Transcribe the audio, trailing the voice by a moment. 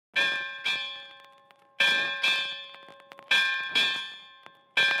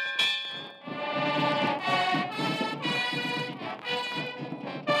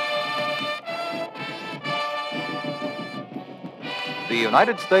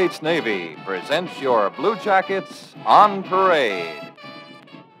United States Navy presents your Bluejackets on parade.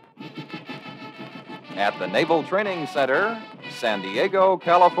 At the Naval Training Center, San Diego,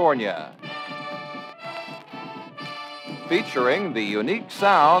 California. Featuring the unique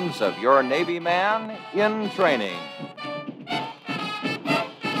sounds of your Navy man in training.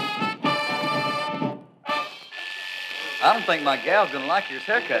 I don't think my gal's gonna like your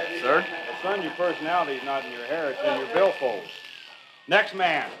haircut, sir. Well, son, your personality's not in your hair, it's in your billfold. Next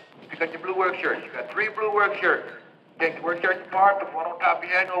man. You got your blue work shirts. You got 3 blue work shirts. Take the work shirts apart, put one on top of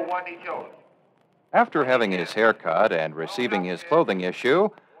your head and one on each shoulder. After having his hair cut and receiving his clothing issue,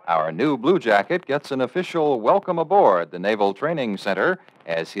 our new Blue Jacket gets an official welcome aboard the Naval Training Center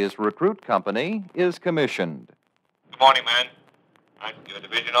as his recruit company is commissioned. Good morning, man. I'm your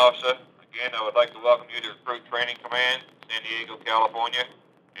division officer. Again, I would like to welcome you to Recruit Training Command, San Diego, California,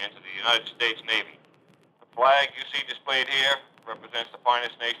 and to the United States Navy. The flag you see displayed here represents the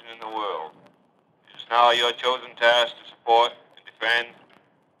finest nation in the world. It is now your chosen task to support and defend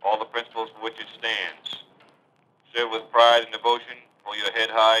all the principles for which it stands. Serve with pride and devotion, hold your head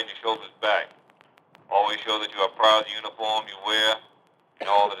high and your shoulders back. Always show that you are proud of the uniform you wear and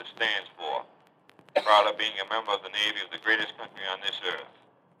all that it stands for. Proud of being a member of the Navy of the greatest country on this earth.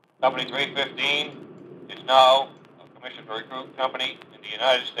 Company 315 is now a commissioned recruit company in the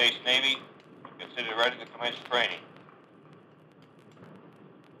United States Navy and considered ready to commence training.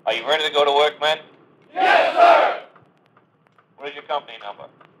 Are you ready to go to work, men? Yes, sir! What is your company number?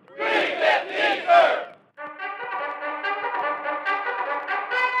 315, sir!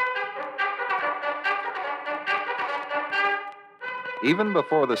 Even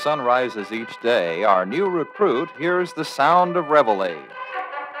before the sun rises each day, our new recruit hears the sound of reveille.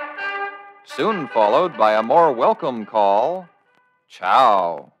 Soon followed by a more welcome call,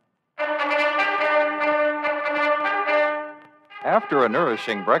 chow. After a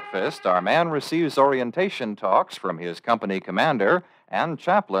nourishing breakfast, our man receives orientation talks from his company commander and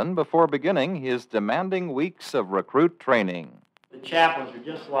chaplain before beginning his demanding weeks of recruit training. The chaplains are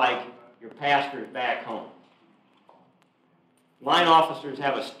just like your pastors back home. Line officers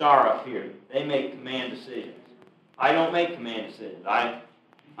have a star up here. They make command decisions. I don't make command decisions. I'm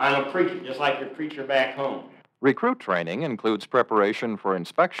a preacher, just like your preacher back home. Recruit training includes preparation for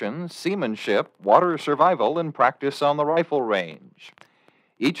inspections, seamanship, water survival, and practice on the rifle range.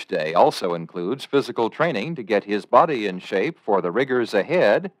 Each day also includes physical training to get his body in shape for the rigors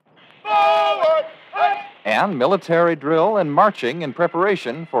ahead, Forward! and military drill and marching in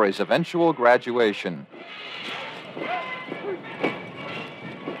preparation for his eventual graduation.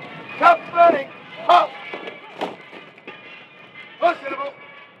 Company! Halt! Listenable!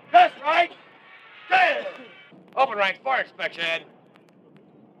 That's right! Stand! Open ranks for inspection.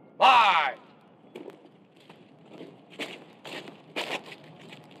 Fire!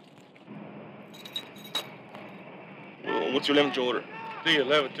 What's your 11th order? The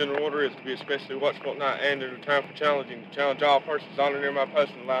 11th general order is to be especially watchful at night and at a time for challenging, to challenge all persons on or near my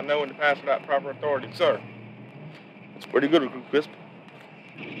post and allow no one to pass without proper authority, sir. That's pretty good, Recruit Crisp.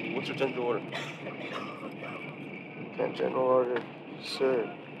 What's your 10th order? 10th general order,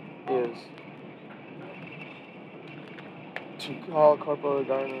 sir, is to call Corporal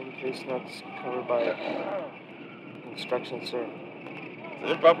Garner in case not covered by instructions, sir.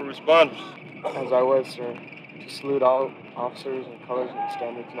 Improper responders. As I was, sir, to salute all officers and colors and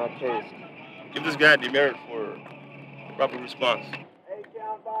standards not cased. Give this guy demerit for improper response.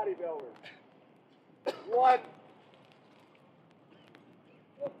 8-down bodybuilder. 1,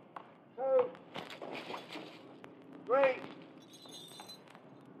 2, 3,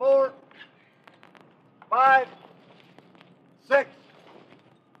 4, 5, 6,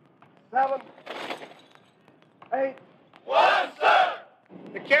 7, 8. 1, sir!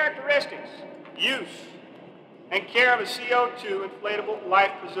 The characteristics, use, and care of a CO2 inflatable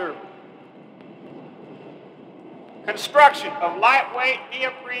life preserver. Construction of lightweight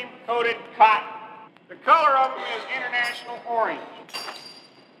neoprene-coated cotton. The color of them is international orange.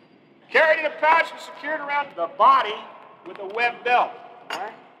 Carried in a pouch and secured around the body with a web belt. All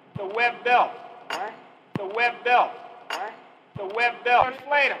right? The web belt. All right? The web belt. All right? The web belt.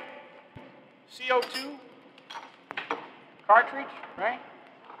 Inflate them. CO2 cartridge, right?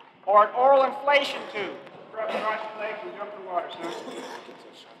 Or an oral inflation tube. Cross your legs and jump in the water, son.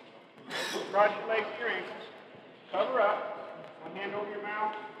 Cross your legs to your ankles. Cover up. One hand over your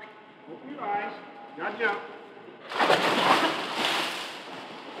mouth. Open your eyes. Not jump.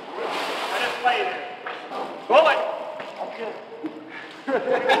 Let it lay there. Bullet. Okay.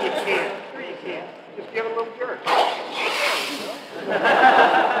 You can't. Sure you can't. Just give it a little jerk.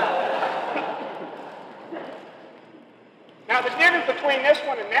 Now the difference between between this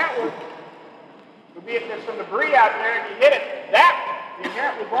one and that one would be if there's some debris out there and you hit it. That, the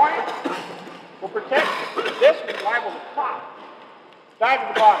inherently buoyant, will protect you. This one's liable to pop. Dive to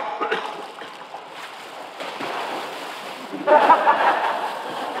the bottom.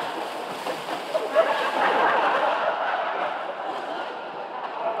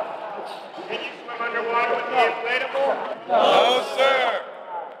 Can you swim underwater with the inflatable? No, sir.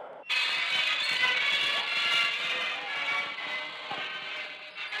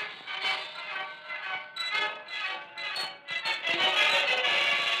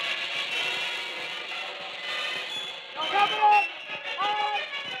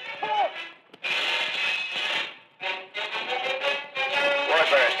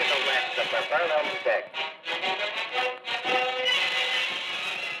 Warbird, get the lamps up there, parallel to deck.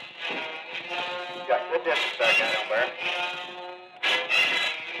 You got good distance there, Captain Warbird.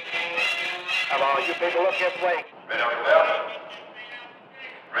 Come on, you people look this way. Ready on the left.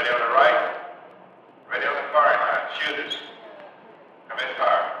 Ready on the right. Ready on the far line. Shooters. Come in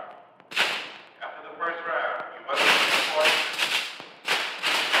fire. After the first round, you must be deployed.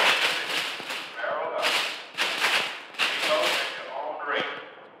 Barrel up. Reload at your own rate.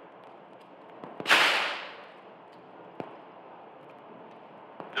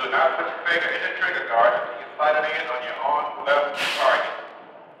 Do not put your finger in the trigger guard until you sight it in on your own left target.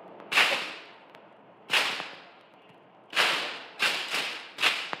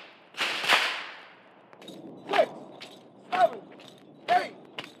 6, 7, 8,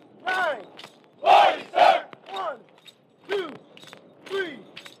 9. 1, 2, 3,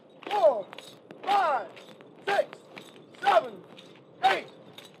 4, 5, 6, 7, 8,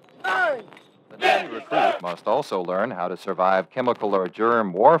 9. The Navy recruit must also learn how to survive chemical or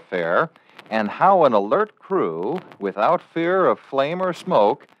germ warfare and how an alert crew, without fear of flame or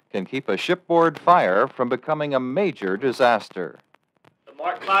smoke, can keep a shipboard fire from becoming a major disaster. The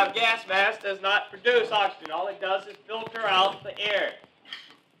Mark V gas mask does not produce oxygen. All it does is filter out the air.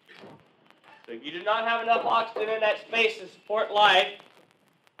 So if you do not have enough oxygen in that space to support life,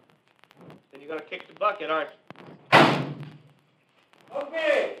 then you're going to kick the bucket, aren't you?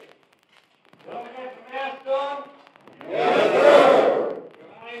 Okay. Y'all got the mask on? Yes, sir.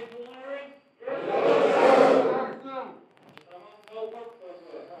 Your eyes glaring? Yes, sir. Don't work so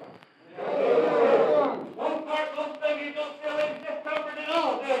good, huh? Yes, sir. One part, one thing you don't feel any discomfort at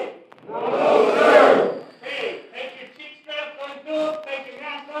all, do you? No, sir. Hey, take your cheek straps undue, take your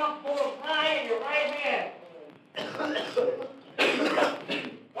mask off, pull a pry in your right hand.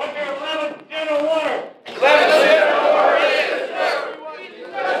 What's your 11th general order? 11th general order is, sir.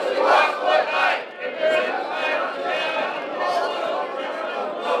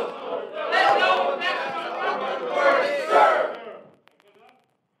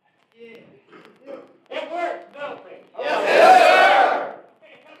 It works, don't it? Yes, sir.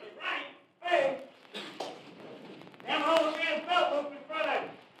 Hey, come to right. Hey. Now hold the man's belt loop in front of you.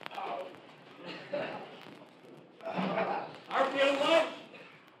 Our field lunch.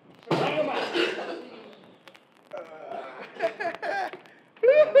 Bring him up.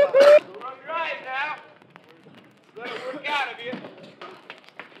 Run right now. Let it work out of you.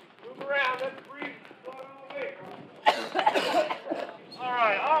 Move around. Let the breeze blow all the way. All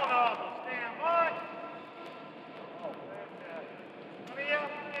right, all nozzles, stand by. Oh, fantastic. On the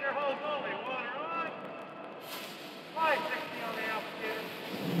applicator, hose only. Water on. 560 on the applicator.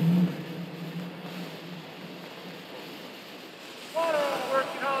 Water on the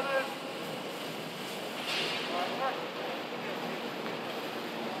working hoses.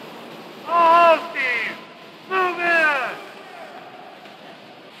 All hose team, move in.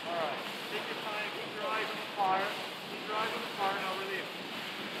 All right, take your time, keep your eyes on the fire. Keep your eyes on the fire, now release.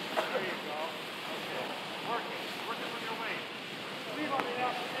 There you go. Okay. Working with your weight. Leave on the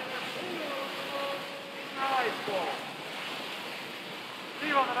applicator. Keep your eyes full.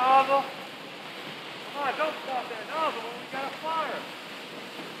 Leave on the nozzle. Come on, don't stop that nozzle when we got a fire.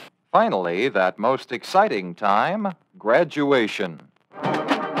 Finally, that most exciting time, graduation.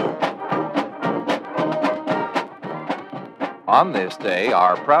 On this day,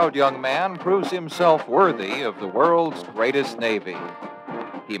 our proud young man proves himself worthy of the world's greatest Navy.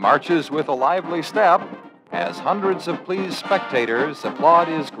 He marches with a lively step as hundreds of pleased spectators applaud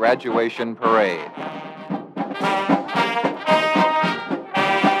his graduation parade.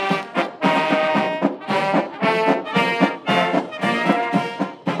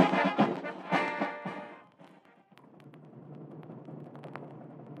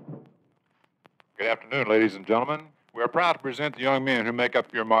 Good afternoon, ladies and gentlemen. We are proud to present the young men who make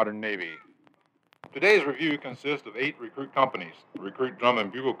up your modern Navy. Today's review consists of 8 recruit companies: the Recruit Drum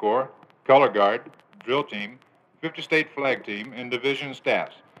and Bugle Corps, Color Guard, Drill Team, 50-state flag team, and division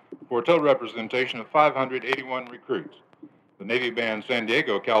staffs for a total representation of 581 recruits. The Navy Band San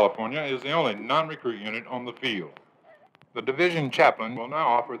Diego, California is the only non-recruit unit on the field. The division chaplain will now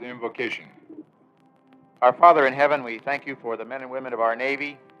offer the invocation. Our Father in heaven, we thank you for the men and women of our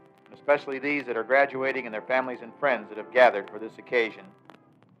Navy, and especially these that are graduating and their families and friends that have gathered for this occasion.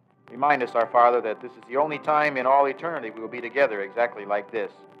 Remind us, our Father, that this is the only time in all eternity we will be together exactly like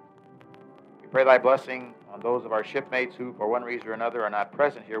this. We pray thy blessing on those of our shipmates who, for one reason or another, are not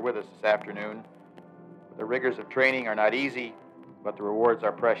present here with us this afternoon. The rigors of training are not easy, but the rewards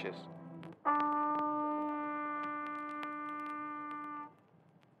are precious.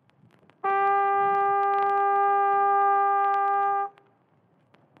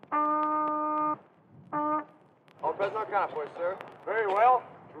 All present on convoy, sir. Very well.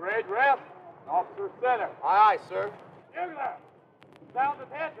 Parade rep. Officer center. Aye, aye, sir. Bugler. Sound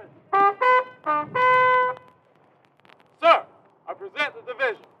attention. Sir, I present the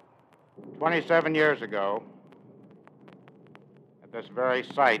division. 27 years ago, at this very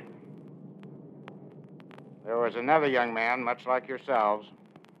site, there was another young man, much like yourselves,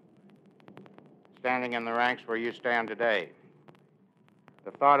 standing in the ranks where you stand today.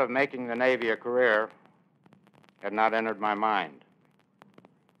 The thought of making the Navy a career had not entered my mind.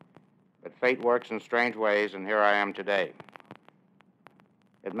 But fate works in strange ways, and here I am today.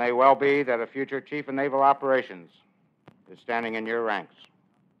 It may well be that a future chief of naval operations is standing in your ranks.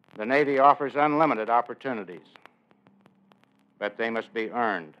 The Navy offers unlimited opportunities, but they must be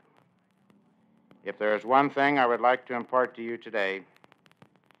earned. If there is one thing I would like to impart to you today,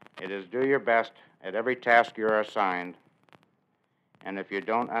 it is do your best at every task you're assigned, and if you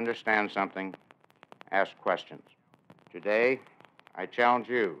don't understand something, ask questions. Today, I challenge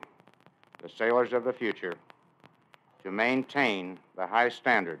you, the sailors of the future, to maintain the high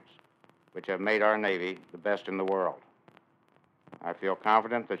standards which have made our Navy the best in the world. I feel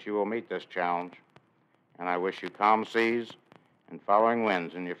confident that you will meet this challenge, and I wish you calm seas and following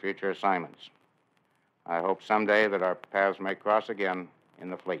winds in your future assignments. I hope someday that our paths may cross again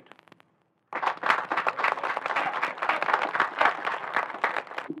in the fleet.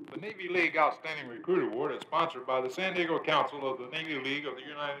 The Navy League Outstanding Recruit Award is sponsored by the San Diego Council of the Navy League of the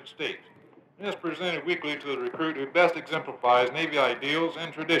United States. It is presented weekly to the recruit who best exemplifies Navy ideals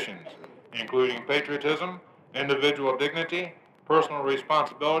and traditions, including patriotism, individual dignity, personal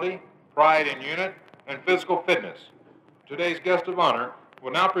responsibility, pride in unit, and physical fitness. Today's guest of honor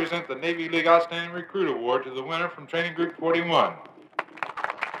will now present the Navy League Outstanding Recruit Award to the winner from Training Group 41.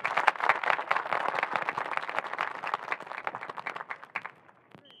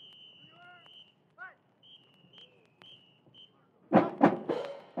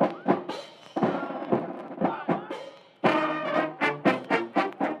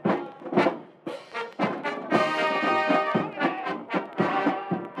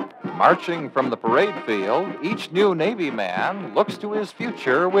 Marching from the parade field, each new Navy man looks to his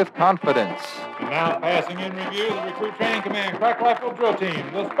future with confidence. And now passing in review the Recruit Training Command Crack Rifle Drill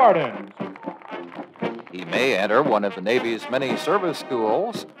Team, the Spartans. He may enter one of the Navy's many service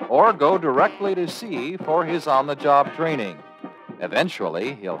schools or go directly to sea for his on-the-job training.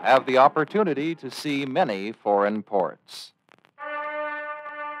 Eventually, he'll have the opportunity to see many foreign ports.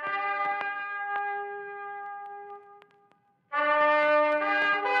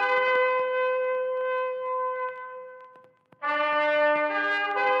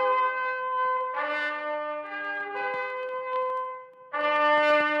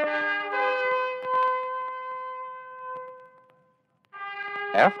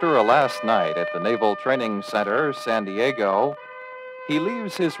 After a last night at the Naval Training Center, San Diego, he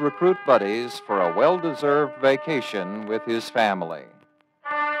leaves his recruit buddies for a well-deserved vacation with his family.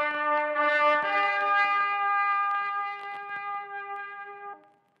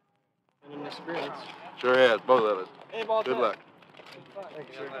 An experience. Sure has, both of us. Hey, ball Good luck. Thank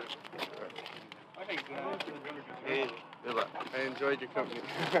you, sir. Good luck. I enjoyed your company.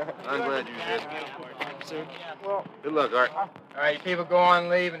 I'm glad you did. Sir. Well, good luck, Art. All right, you people go on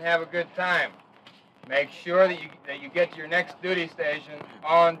leave and have a good time. Make sure that you get to your next duty station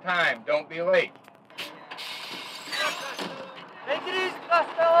on time. Don't be late. Take it